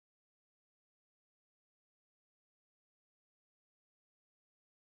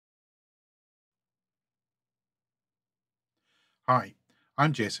Hi,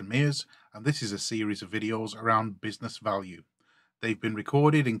 I'm Jason Meers, and this is a series of videos around business value. They've been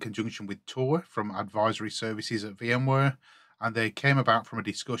recorded in conjunction with Tor from Advisory Services at VMware, and they came about from a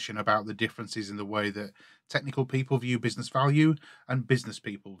discussion about the differences in the way that technical people view business value and business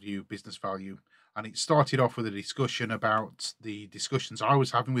people view business value. And it started off with a discussion about the discussions I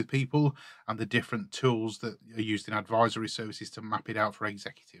was having with people and the different tools that are used in advisory services to map it out for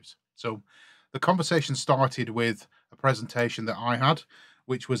executives. So the conversation started with a presentation that I had,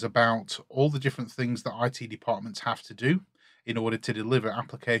 which was about all the different things that IT departments have to do in order to deliver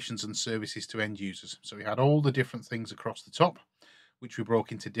applications and services to end users. So we had all the different things across the top, which we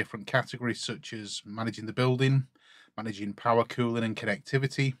broke into different categories, such as managing the building, managing power, cooling, and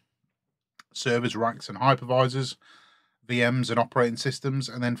connectivity, servers, racks, and hypervisors, VMs and operating systems,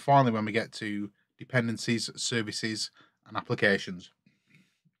 and then finally, when we get to dependencies, services, and applications.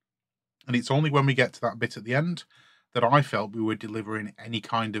 And it's only when we get to that bit at the end that I felt we were delivering any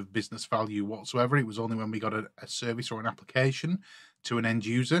kind of business value whatsoever. It was only when we got a service or an application to an end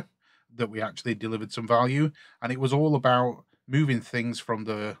user that we actually delivered some value. And it was all about moving things from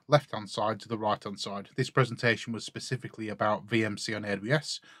the left hand side to the right hand side. This presentation was specifically about VMC on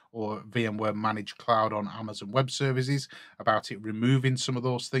AWS or VMware Managed Cloud on Amazon Web Services, about it removing some of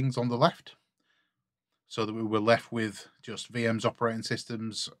those things on the left so that we were left with just VMs, operating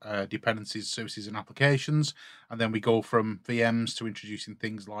systems, dependencies, services, and applications. And then we go from VMs to introducing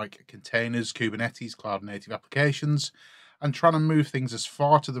things like containers, Kubernetes, cloud native applications, and trying to move things as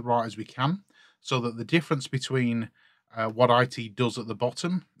far to the right as we can so that the difference between what IT does at the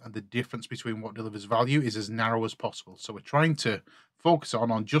bottom and the difference between what delivers value is as narrow as possible. So we're trying to focus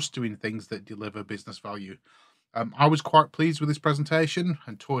on just doing things that deliver business value. I was quite pleased with this presentation,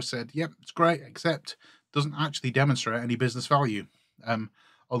 and Tor said, "Yep, it's great, except doesn't actually demonstrate any business value.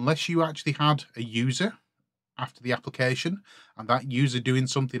 Unless you actually had a user after the application and that user doing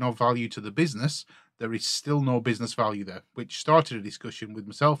something of value to the business, there is still no business value there," which started a discussion with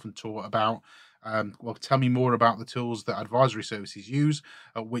myself and Tor about, well, tell me more about the tools that advisory services use,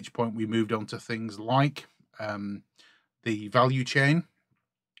 at which point we moved on to things like the value chain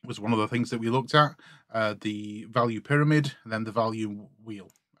was one of the things that we looked at, the value pyramid, and then the value wheel.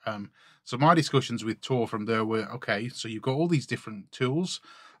 So my discussions with Tor from there were, okay, so you've got all these different tools.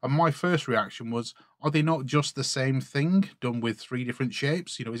 And my first reaction was, are they not just the same thing done with three different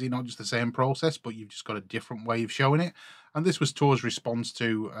shapes? You know, is it not just the same process, but you've just got a different way of showing it? And this was Tor's response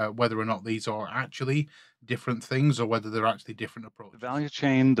to whether or not these are actually different things or whether they're actually different approaches. The value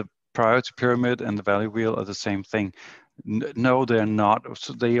chain, the priority pyramid, and the value wheel are the same thing. No, they're not.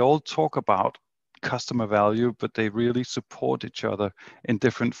 So they all talk about customer value, but they really support each other in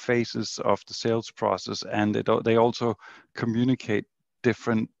different phases of the sales process. And they also communicate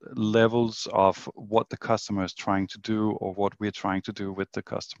different levels of what the customer is trying to do or what we're trying to do with the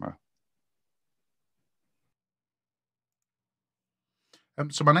customer.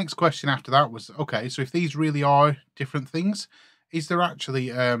 So my next question after that was, okay, so if these really are different things, is there actually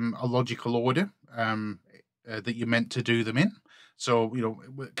a logical order that you're meant to do them in? So, you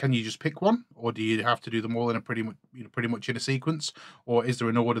know, can you just pick one, or do you have to do them all in a pretty much in a sequence, or is there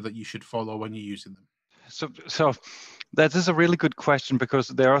an order that you should follow when you're using them? So that is a really good question, because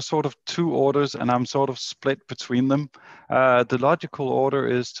there are sort of two orders and I'm sort of split between them. The logical order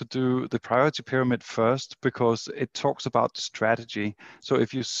is to do the priority pyramid first, because it talks about the strategy. So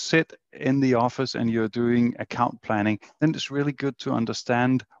if you sit in the office and you're doing account planning, then it's really good to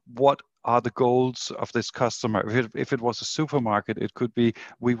understand what are the goals of this customer. If it was a supermarket, it could be,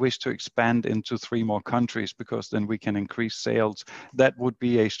 we wish to expand into 3 more countries because then we can increase sales. That would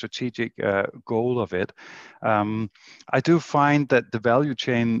be a strategic goal of it. I do find that the value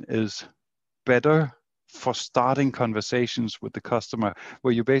chain is better for starting conversations with the customer,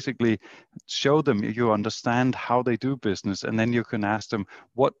 where you basically show them, you understand how they do business, and then you can ask them,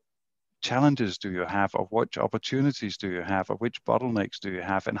 what challenges do you have, or what opportunities do you have, or which bottlenecks do you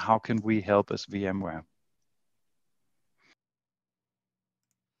have, and how can we help as VMware?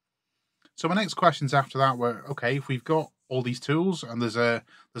 So my next questions after that were, okay, if we've got all these tools and there's a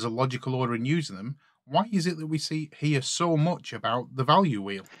logical order in using them, why is it that we hear so much about the value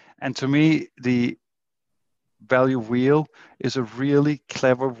wheel? And to me, the value wheel is a really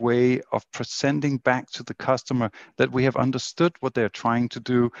clever way of presenting back to the customer that we have understood what they're trying to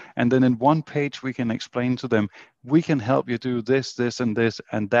do. And then in one page, we can explain to them, we can help you do this, this, and this,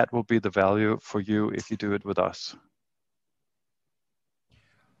 and that will be the value for you if you do it with us.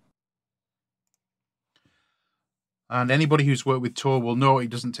 And anybody who's worked with Tor will know it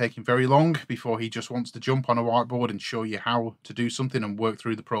doesn't take him very long before he just wants to jump on a whiteboard and show you how to do something and work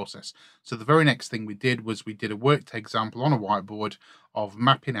through the process. So the very next thing we did was we did a worked example on a whiteboard of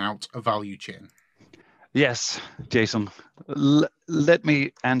mapping out a value chain. Yes, Jason. Let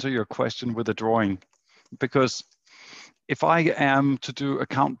me answer your question with a drawing, because if I am to do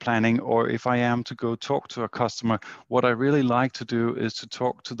account planning, or if I am to go talk to a customer, what I really like to do is to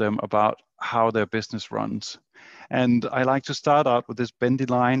talk to them about how their business runs. And I like to start out with this bendy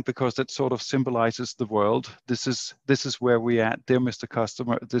line, because that sort of symbolizes the world. This is where we at, dear Mr.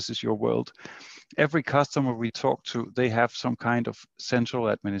 Customer, this is your world. Every customer we talk to, they have some kind of central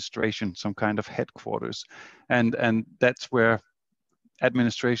administration, some kind of headquarters. And that's where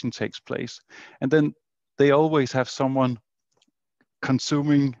administration takes place. And then they always have someone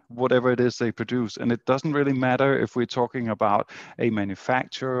consuming whatever it is they produce. And it doesn't really matter if we're talking about a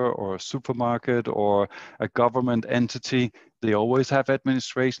manufacturer or a supermarket or a government entity. They always have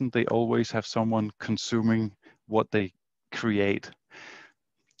administration. They always have someone consuming what they create.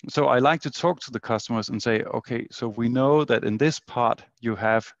 So I like to talk to the customers and say, okay, so we know that in this part you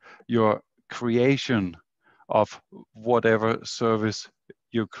have your creation of whatever service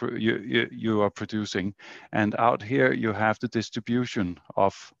you are producing, and out here you have the distribution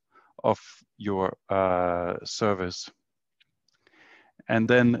of your service. And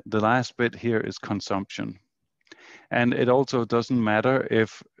then the last bit here is consumption. And it also doesn't matter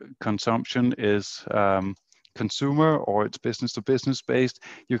if consumption is consumer or it's business to business based.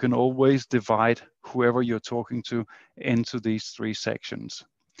 You can always divide whoever you're talking to into these three sections.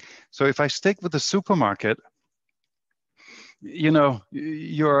 So if I stick with the supermarket, you know,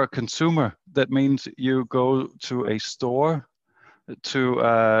 you're a consumer. That means you go to a store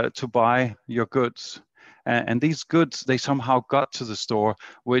to buy your goods. And these goods, they somehow got to the store,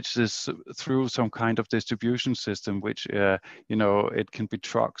 which is through some kind of distribution system, which, you know, it can be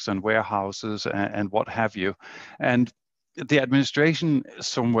trucks and warehouses and what have you. And the administration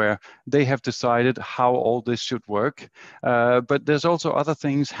somewhere, they have decided how all this should work. But there's also other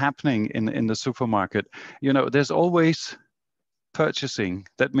things happening in the supermarket. You know, there's always purchasing.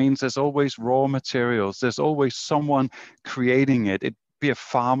 That means there's always raw materials. There's always someone creating it. It be a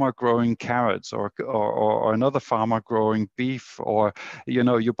farmer growing carrots, or another farmer growing beef, or, you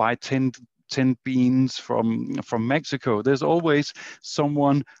know, you buy tinned beans from Mexico. There's always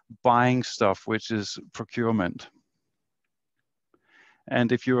someone buying stuff, which is procurement.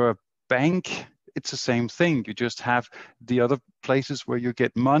 And if you're a bank, it's the same thing. You just have the other places where you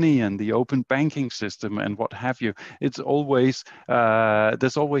get money and the open banking system and what have you. It's always,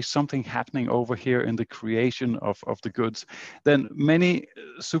 there's always something happening over here in the creation of the goods. Then many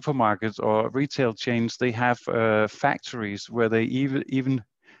supermarkets or retail chains, they have factories where they even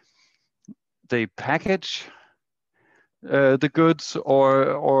they package the goods,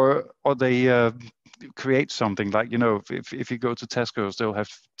 or they create something. Like, you know, if you go to Tesco's, they'll have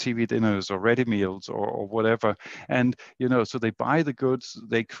TV dinners or ready meals or whatever. And, you know, so they buy the goods,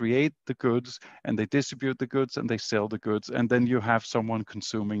 they create the goods, and they distribute the goods, and they sell the goods. And then you have someone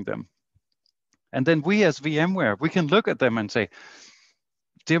consuming them. And then we as VMware, we can look at them and say,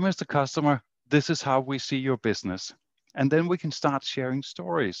 dear Mr. Customer, this is how we see your business. And then we can start sharing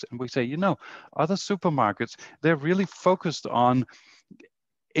stories. And we say, you know, other supermarkets, they're really focused on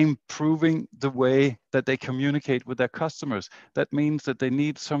improving the way that they communicate with their customers. That means that they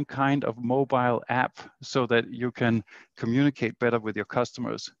need some kind of mobile app so that you can communicate better with your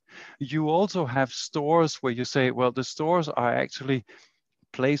customers. You also have stores where you say, well, the stores are actually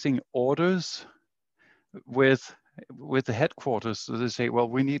placing orders with the headquarters. So they say, well,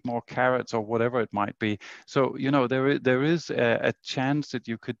 we need more carrots or whatever it might be. So, you know, there is a chance that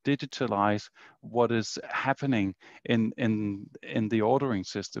you could digitalize what is happening in the ordering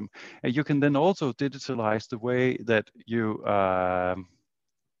system. And you can then also digitalize the way that you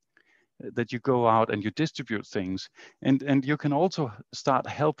go out and you distribute things. And you can also start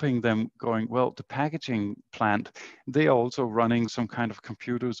helping them going, well, the packaging plant, they are also running some kind of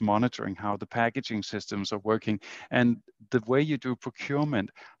computers monitoring how the packaging systems are working. And the way you do procurement,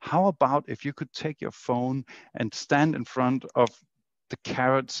 how about if you could take your phone and stand in front of the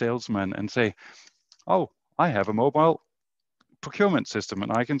carrot salesman and say, oh, I have a mobile procurement system,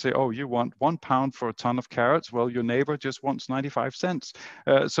 and I can say, oh, you want £1 for a ton of carrots? Well, your neighbor just wants 95 cents.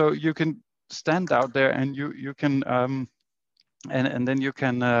 So you can stand out there and you can and then you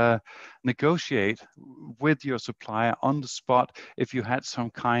can negotiate with your supplier on the spot if you had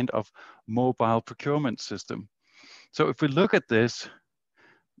some kind of mobile procurement system. So if we look at this,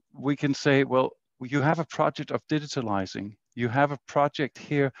 we can say, well, you have a project of digitalizing. You have a project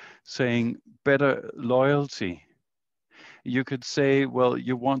here saying better loyalty. You could say, well,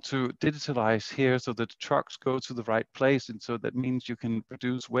 you want to digitalize here so that the trucks go to the right place, and so that means you can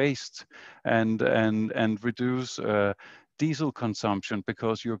reduce waste and reduce diesel consumption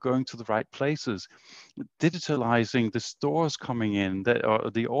because you're going to the right places. Digitalizing the stores coming in, that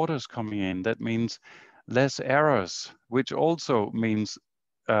or the orders coming in, that means less errors, which also means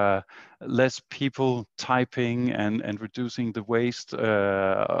uh, less people typing and reducing the waste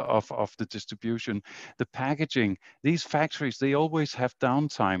of the distribution. The packaging, these factories, they always have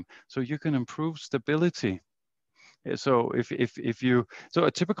downtime, so you can improve stability. So so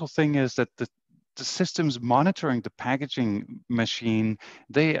a typical thing is that the systems monitoring the packaging machine,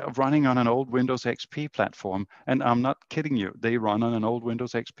 they are running on an old Windows XP platform. And I'm not kidding you, they run on an old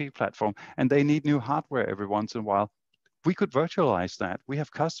Windows XP platform, and they need new hardware every once in a while. We could virtualize that. We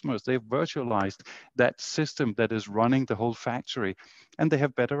have customers, they've virtualized that system that is running the whole factory, and they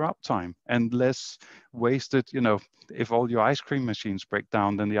have better uptime and less wasted. If all your ice cream machines break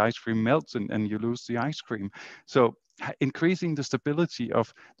down, then the ice cream melts and you lose the ice cream. So increasing the stability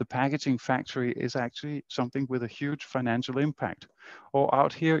of the packaging factory is actually something with a huge financial impact. Or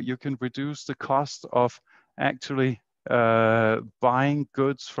out here, you can reduce the cost of actually buying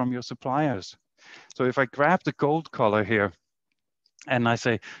goods from your suppliers. So if I grab the gold color here and I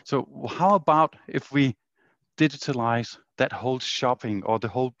say, so how about if we digitalize that whole shopping or the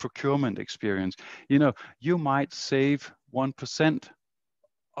whole procurement experience? You might save 1%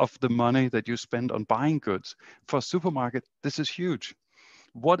 of the money that you spend on buying goods. For a supermarket, this is huge.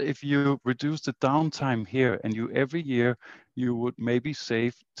 What if you reduce the downtime here and every year you would maybe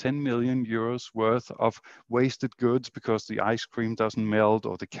save 10 million euros worth of wasted goods because the ice cream doesn't melt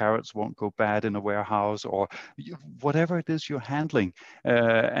or the carrots won't go bad in a warehouse, or whatever it is you're handling.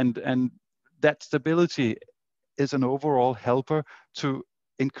 And that stability is an overall helper to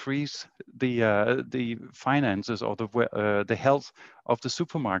increase the finances or the health of the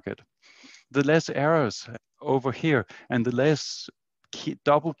supermarket. The less errors over here and the less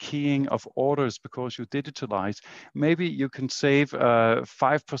double keying of orders because you digitalize, maybe you can save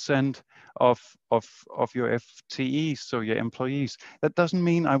 5% of your FTEs, so your employees. That doesn't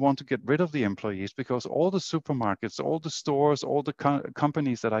mean I want to get rid of the employees, because all the supermarkets, all the stores, all the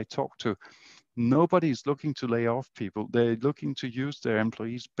companies that I talk to, nobody's looking to lay off people. They're looking to use their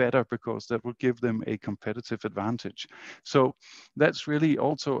employees better because that will give them a competitive advantage. So that's really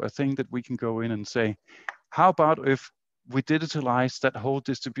also a thing that we can go in and say, how about if we digitalize that whole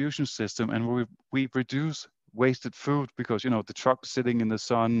distribution system and we reduce wasted food, because the truck sitting in the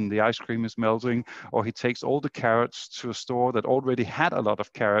sun, the ice cream is melting, or he takes all the carrots to a store that already had a lot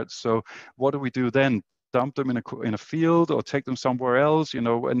of carrots. So what do we do then? Dump them in a field or take them somewhere else,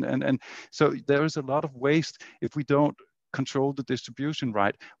 and so there is a lot of waste if we don't control the distribution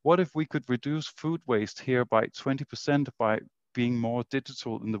right. What if we could reduce food waste here by 20% by being more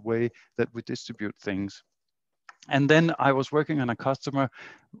digital in the way that we distribute things? And then I was working on a customer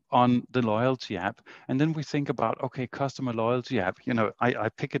on the loyalty app. And then we think about, okay, customer loyalty app, I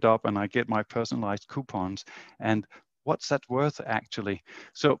pick it up and I get my personalized coupons. And what's that worth actually?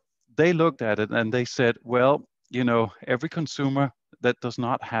 So they looked at it and they said, well, every consumer that does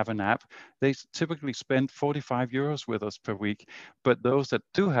not have an app, they typically spend 45 euros with us per week. But those that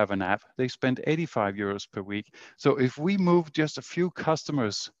do have an app, they spend 85 euros per week. So if we move just a few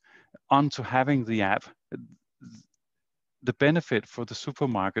customers onto having the app, the benefit for the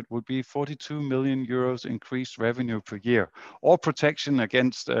supermarket would be 42 million euros increased revenue per year, or protection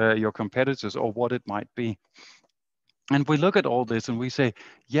against your competitors, or what it might be. And we look at all this and we say,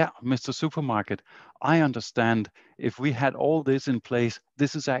 yeah, Mr. Supermarket, I understand if we had all this in place,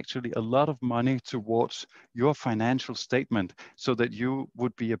 this is actually a lot of money towards your financial statement so that you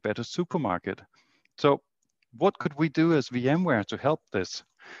would be a better supermarket. So what could we do as VMware to help this?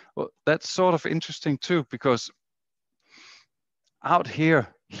 Well, that's sort of interesting too, because out here,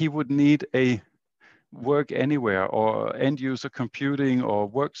 he would need a work anywhere or end user computing or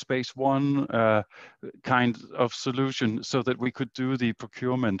workspace one kind of solution so that we could do the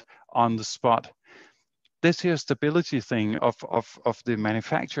procurement on the spot. This here stability thing of the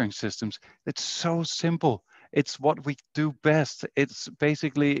manufacturing systems, it's so simple. It's what we do best. It's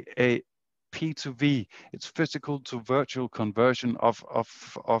basically a P2V, it's physical to virtual conversion of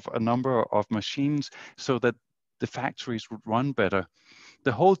a number of machines so that the factories would run better.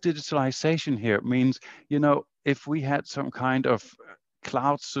 The whole digitalization here means, if we had some kind of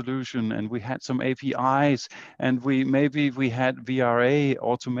cloud solution and we had some APIs and maybe we had VRA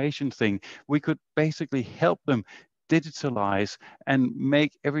automation thing, we could basically help them digitalize and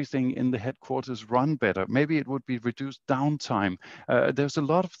make everything in the headquarters run better. Maybe it would be reduced downtime. There's a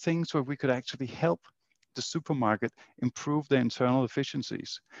lot of things where we could actually help the supermarket improve their internal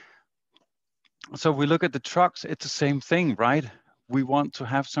efficiencies. So we look at the trucks, it's the same thing, right? We want to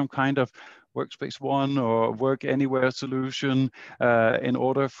have some kind of workspace one or work anywhere solution in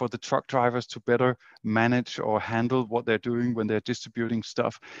order for the truck drivers to better manage or handle what they're doing when they're distributing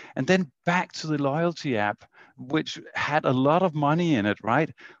stuff. And then back to the loyalty app, which had a lot of money in it, right?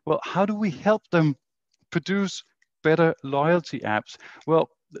 Well, how do we help them produce better loyalty apps? Well,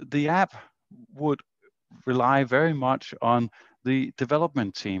 the app would rely very much on the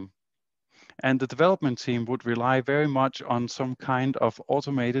development team. And the development team would rely very much on some kind of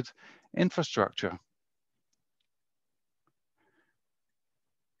automated infrastructure.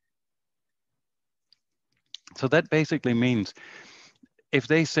 So that basically means if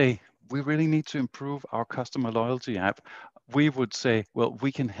they say, we really need to improve our customer loyalty app, we would say, well,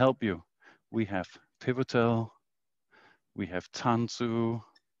 we can help you. We have Pivotal, we have Tanzu,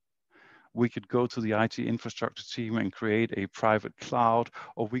 we could go to the IT infrastructure team and create a private cloud,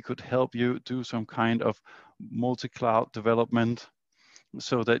 or we could help you do some kind of multi-cloud development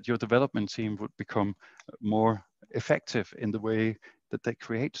so that your development team would become more effective in the way that they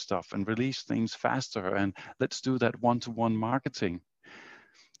create stuff and release things faster. And let's do that one-to-one marketing.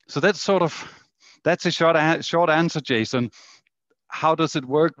 So that's a short answer, Jason. How does it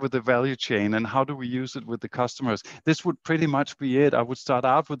work with the value chain and how do we use it with the customers? This would pretty much be it. I would start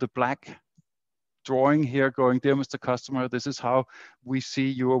out with the black drawing here going, dear Mr. Customer, this is how we see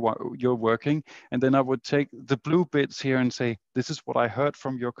you're working. And then I would take the blue bits here and say, this is what I heard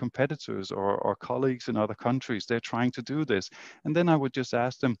from your competitors or colleagues in other countries. They're trying to do this. And then I would just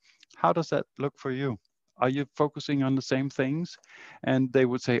ask them, how does that look for you? Are you focusing on the same things? And they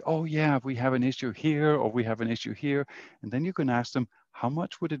would say, oh yeah, we have an issue here or we have an issue here. And then you can ask them, how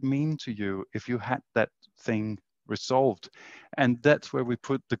much would it mean to you if you had that thing resolved? And that's where we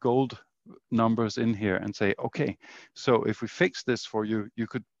put the gold numbers in here and say, okay, so if we fix this for you, you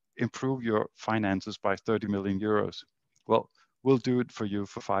could improve your finances by 30 million euros. Well, we'll do it for you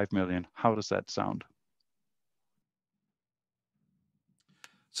for 5 million. How does that sound?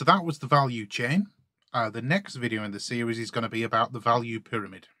 So that was the value chain. The next video in the series is going to be about the value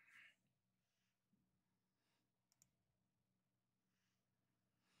pyramid.